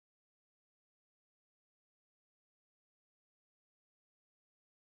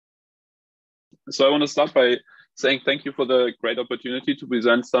So I want to start by saying thank you for the great opportunity to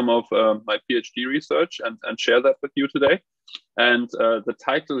present some of my PhD research and share that with you today. And the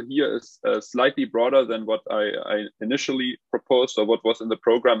title here is slightly broader than what I initially proposed or what was in the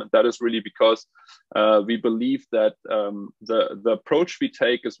program. And that is really because we believe that the approach we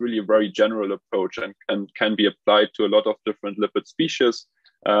take is really a very general approach and can be applied to a lot of different lipid species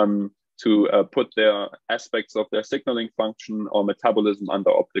to put their aspects of their signaling function or metabolism under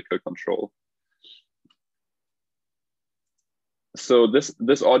optical control. So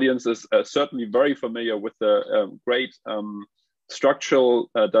this audience is certainly very familiar with the great structural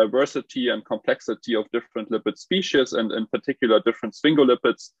diversity and complexity of different lipid species, and in particular different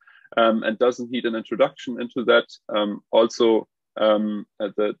sphingolipids, and doesn't need an introduction into that. Also,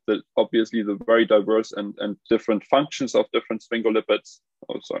 obviously the very diverse and different functions of different sphingolipids.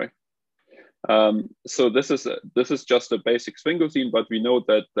 Oh, sorry. So this is just a basic sphingosine, but we know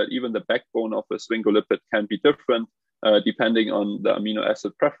that even the backbone of a sphingolipid can be different depending on the amino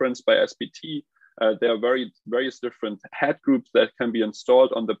acid preference by SPT. There are various different head groups that can be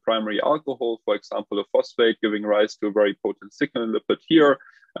installed on the primary alcohol, for example, a phosphate giving rise to a very potent signaling lipid here,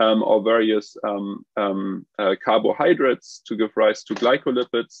 or various carbohydrates to give rise to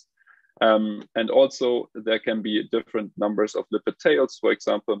glycolipids. And also there can be different numbers of lipid tails. For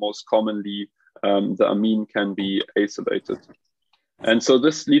example, most commonly, the amine can be acylated. And so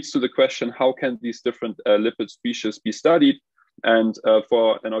this leads to the question, how can these different lipid species be studied? And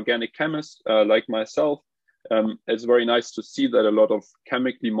for an organic chemist like myself, it's very nice to see that a lot of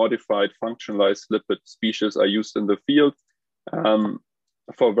chemically modified functionalized lipid species are used in the field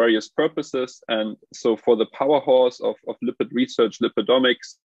for various purposes. And so for the powerhouse of lipid research,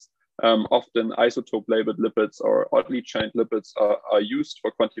 Lipidomics, often isotope labeled lipids or oddly chained lipids are used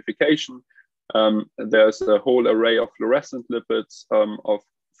for quantification. There's a whole array of fluorescent lipids, of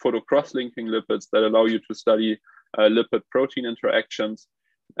photocross-linking lipids that allow you to study lipid-protein interactions.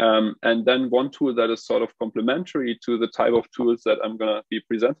 And then one tool that is sort of complementary to the type of tools that I'm going to be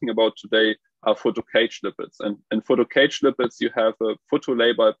presenting about today are photocage lipids. And in photocage lipids, you have a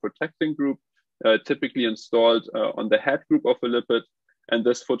photolabile protecting group typically installed on the head group of a lipid. And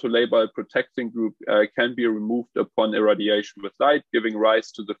this photolabile protecting group can be removed upon irradiation with light, giving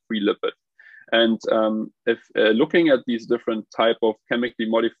rise to the free lipid. And if looking at these different type of chemically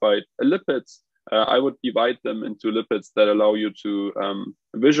modified lipids, I would divide them into lipids that allow you to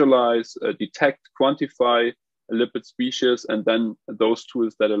visualize, detect, quantify a lipid species, and then those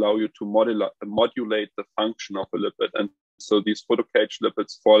tools that allow you to modulate the function of a lipid. And so these photocage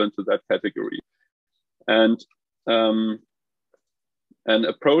lipids fall into that category. And an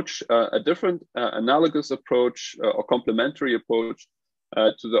approach, a different analogous approach or complementary approach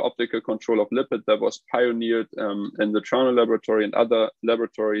to the optical control of lipid that was pioneered in the Toronto laboratory and other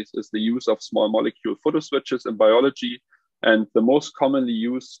laboratories is the use of small molecule photoswitches in biology. And the most commonly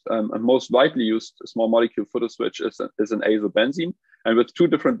used and most widely used small molecule photoswitch is an azobenzene. And with two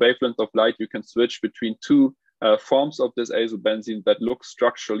different wavelengths of light, you can switch between two forms of this azobenzene that look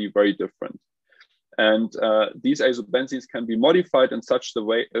structurally very different. And these azobenzenes can be modified in such a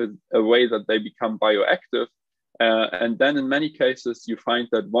way that they become bioactive. And then in many cases, you find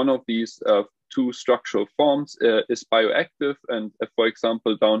that one of these two structural forms is bioactive. And for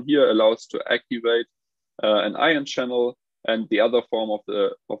example, down here allows to activate an ion channel, and the other form of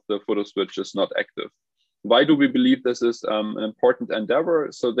the photoswitch is not active. Why do we believe this is an important endeavor?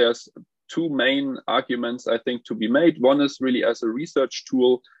 So there's two main arguments, I think, to be made. One is really as a research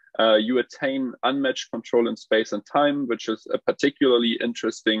tool, you attain unmatched control in space and time, which is a particularly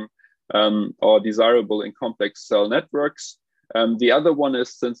interesting or desirable in complex cell networks. The other one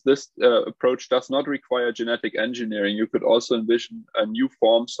is, since this approach does not require genetic engineering, you could also envision new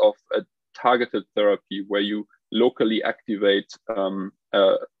forms of targeted therapy where you locally activate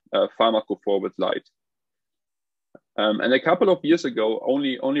pharmacophore with light. And a couple of years ago,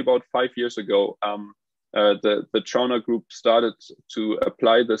 only about 5 years ago, the Toronto group started to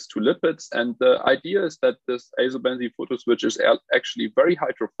apply this to lipids. And the idea is that this azobenzene photoswitch is actually very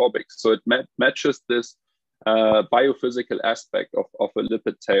hydrophobic. So it matches this biophysical aspect of a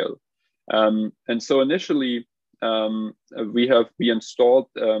lipid tail. And so initially, we installed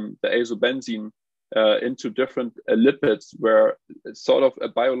the azobenzene into different lipids where sort of a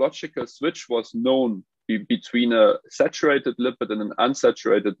biological switch was known between a saturated lipid and an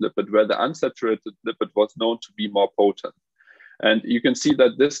unsaturated lipid, where the unsaturated lipid was known to be more potent. And you can see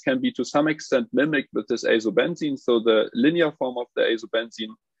that this can be to some extent mimicked with this azobenzene. So the linear form of the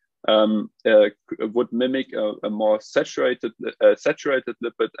azobenzene would mimic a more saturated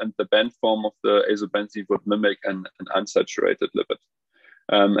lipid, and the band form of the azobenzene would mimic an unsaturated lipid.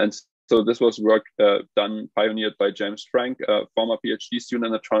 And So this was work pioneered by James Frank, a former PhD student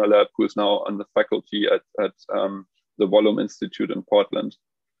in the Toronto lab, who is now on the faculty at the Volume Institute in Portland.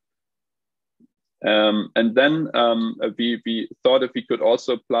 And then we thought if we could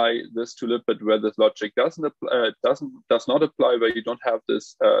also apply this to lipid where this logic does not apply, where you don't have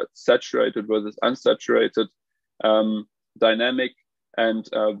this saturated versus unsaturated dynamic, and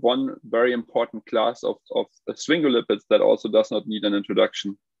one very important class of sphingolipids that also does not need an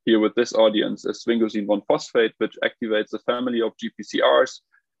introduction here with this audience is Sphingosine-1-phosphate, which activates a family of GPCRs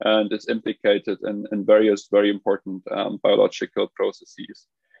and is implicated in various very important biological processes.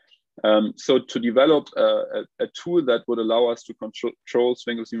 So to develop a tool that would allow us to control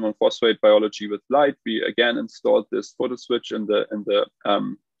Sphingosine-1-phosphate biology with light, we again installed this photoswitch in the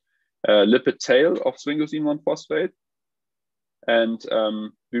lipid tail of Sphingosine-1-phosphate. And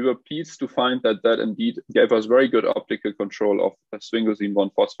we were pleased to find that indeed gave us very good optical control of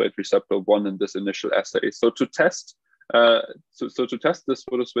Sphingosine-1-phosphate receptor 1 in this initial assay. So to test to test this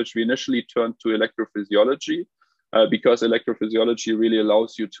photoswitch, we initially turned to electrophysiology because electrophysiology really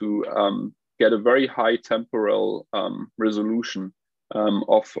allows you to get a very high temporal resolution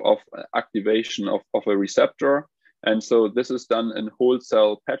of activation of a receptor. And so this is done in whole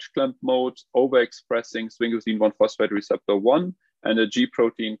cell patch clamp mode, overexpressing Sphingosine-1-phosphate receptor 1 and a G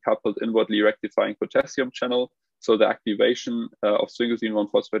protein coupled inwardly rectifying potassium channel. So the activation of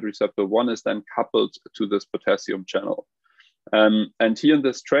Sphingosine-1-phosphate receptor 1 is then coupled to this potassium channel. And here in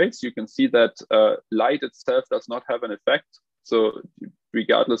this trace, you can see that light itself does not have an effect. So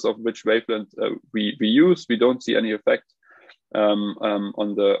regardless of which wavelength we use, we don't see any effect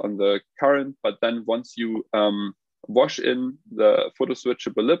on the current. But then once you wash in the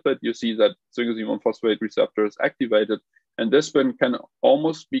photoswitchable lipid, you see that Sphingosine-1-phosphate receptor is activated. And this one can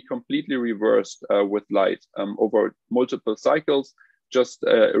almost be completely reversed with light over multiple cycles, just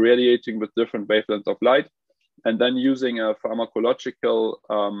irradiating with different wavelengths of light. And then using a pharmacological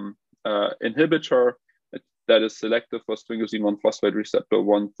inhibitor that is selective for Sphingosine-1-phosphate receptor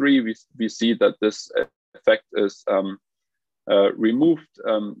 1,3, we see that this effect is removed,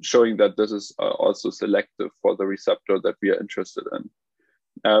 showing that this is also selective for the receptor that we are interested in.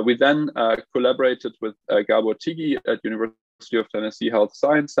 We then collaborated with Gabor Tiggy at University of Tennessee Health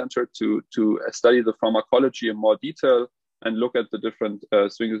Science Center to study the pharmacology in more detail and look at the different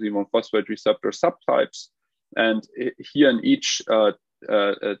Sphingosine-1-phosphate receptor subtypes. And here in each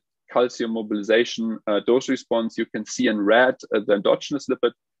calcium mobilization dose response, you can see in red the endogenous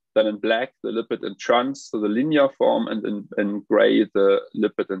lipid, then in black the lipid in trans, so the linear form, and in gray the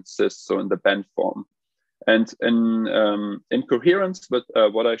lipid in cis, so in the band form. And in coherence with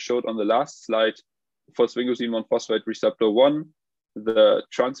what I showed on the last slide, for Sphingosine-1-phosphate receptor 1, the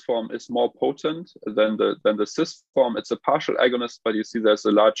trans form is more potent than the cis form. It's a partial agonist, but you see there's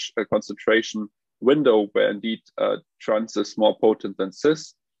a large concentration window where indeed trans is more potent than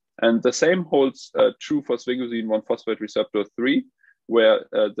cis. And the same holds true for Sphingosine-1-phosphate receptor 3, where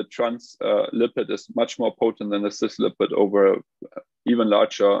the trans lipid is much more potent than the cis lipid over even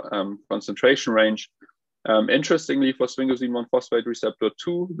larger concentration range. Interestingly, for Sphingosine-1-phosphate receptor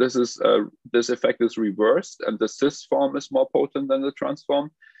 2, this effect is reversed, and the cis form is more potent than the trans form.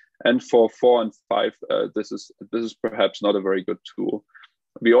 And for 4 and 5, this is perhaps not a very good tool.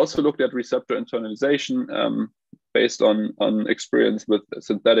 We also looked at receptor internalization based on experience with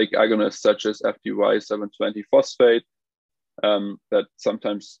synthetic agonists such as FDY720-phosphate that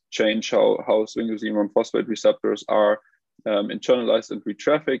sometimes change how Sphingosine-1-phosphate receptors are internalized and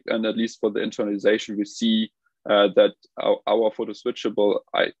retrafficked. And at least for the internalization, we see that our photoswitchable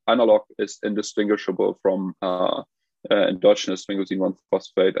analog is indistinguishable from endogenous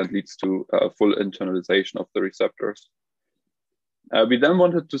Sphingosine-1-phosphate and leads to full internalization of the receptors. We then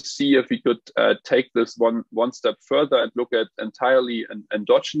wanted to see if we could take this one step further and look at entirely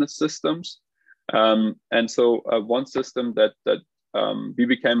endogenous systems. And so one system that we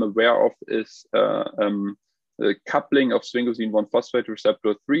became aware of is the coupling of Sphingosine-1-phosphate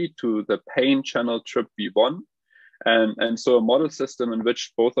receptor 3 to the pain channel TRPV1. And so a model system in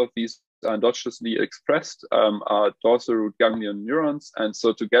which both of these are endogenously expressed are dorsal root ganglion neurons. And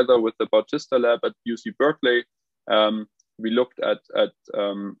so together with the Bautista lab at UC Berkeley, we looked at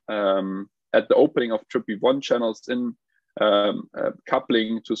the opening of TRPV1 channels in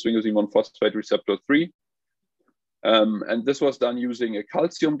coupling to Sphingosine-1-phosphate receptor 3. And this was done using a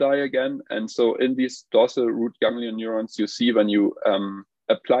calcium dye again. And so in these dorsal root ganglion neurons, you see when you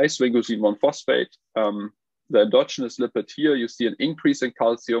apply Sphingosine-1-phosphate, the endogenous lipid here, you see an increase in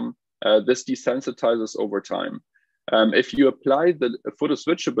calcium. This desensitizes over time. If you apply the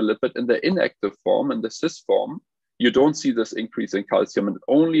photoswitchable lipid in the inactive form, in the cis form, you don't see this increase in calcium, and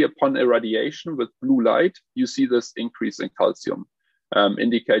only upon irradiation with blue light, you see this increase in calcium,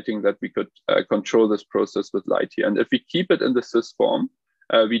 indicating that we could control this process with light here. And if we keep it in the cis form,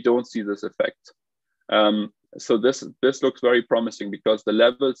 we don't see this effect. So this looks very promising because the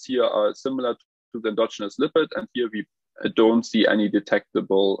levels here are similar to the endogenous lipid, and here we don't see any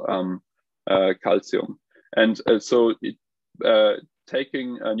detectable calcium. And taking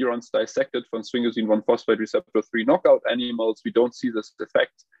neurons dissected from Sphingosine-1-phosphate receptor 3 knockout animals, we don't see this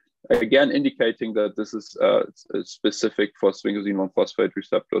effect, again indicating that this is specific for Sphingosine-1-phosphate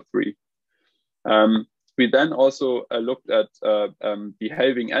receptor 3. We then also looked at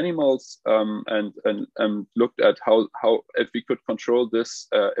behaving animals and looked at how if we could control this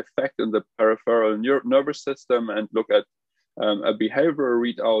effect in the peripheral nervous system and look at a behavioral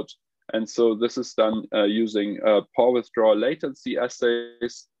readout. And so this is done using pore withdrawal latency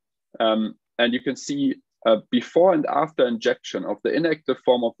assays. And you can see before and after injection of the inactive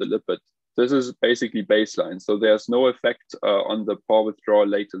form of the lipid, this is basically baseline. So there's no effect on the pore withdrawal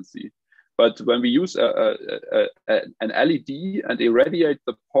latency. But when we use an LED and irradiate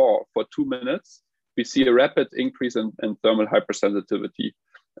the pore for 2 minutes, we see a rapid increase in thermal hypersensitivity.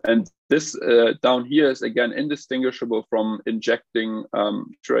 And this down here is again indistinguishable from injecting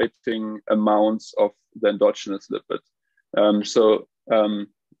saturating amounts of the endogenous lipid.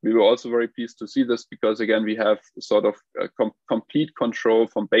 We were also very pleased to see this because again, we have sort of complete control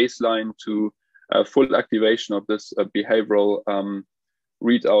from baseline to full activation of this behavioral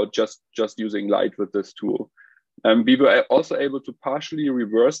readout just using light with this tool. We were also able to partially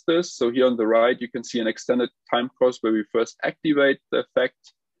reverse this. So here on the right, you can see an extended time course where we first activate the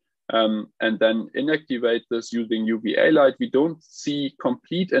effect and then inactivate this using UVA light. We don't see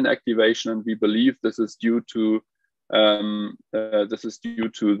complete inactivation, and we believe this is due to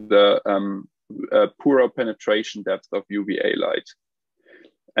the poorer penetration depth of UVA light.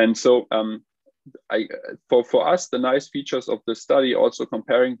 And so for us, the nice features of this study, also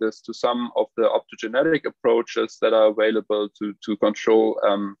comparing this to some of the optogenetic approaches that are available to control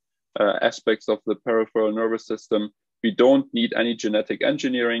aspects of the peripheral nervous system, we don't need any genetic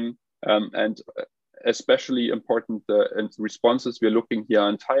engineering, and especially important, the responses we're looking here are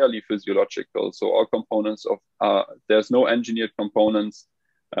entirely physiological. So all components of, there's no engineered components.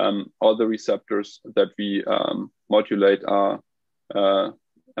 All the receptors that we modulate are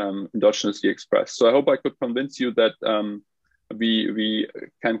endogenously expressed. So I hope I could convince you that we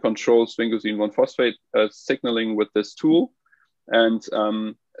can control Sphingosine-1-phosphate signaling with this tool. And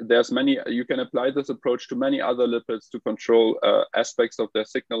there's many, you can apply this approach to many other lipids to control aspects of their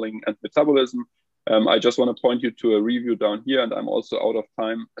signaling and metabolism. I just want to point you to a review down here, and I'm also out of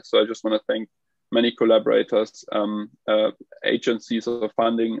time. So I just want to thank many collaborators, agencies of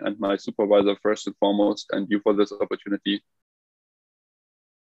funding, and my supervisor first and foremost, and you for this opportunity.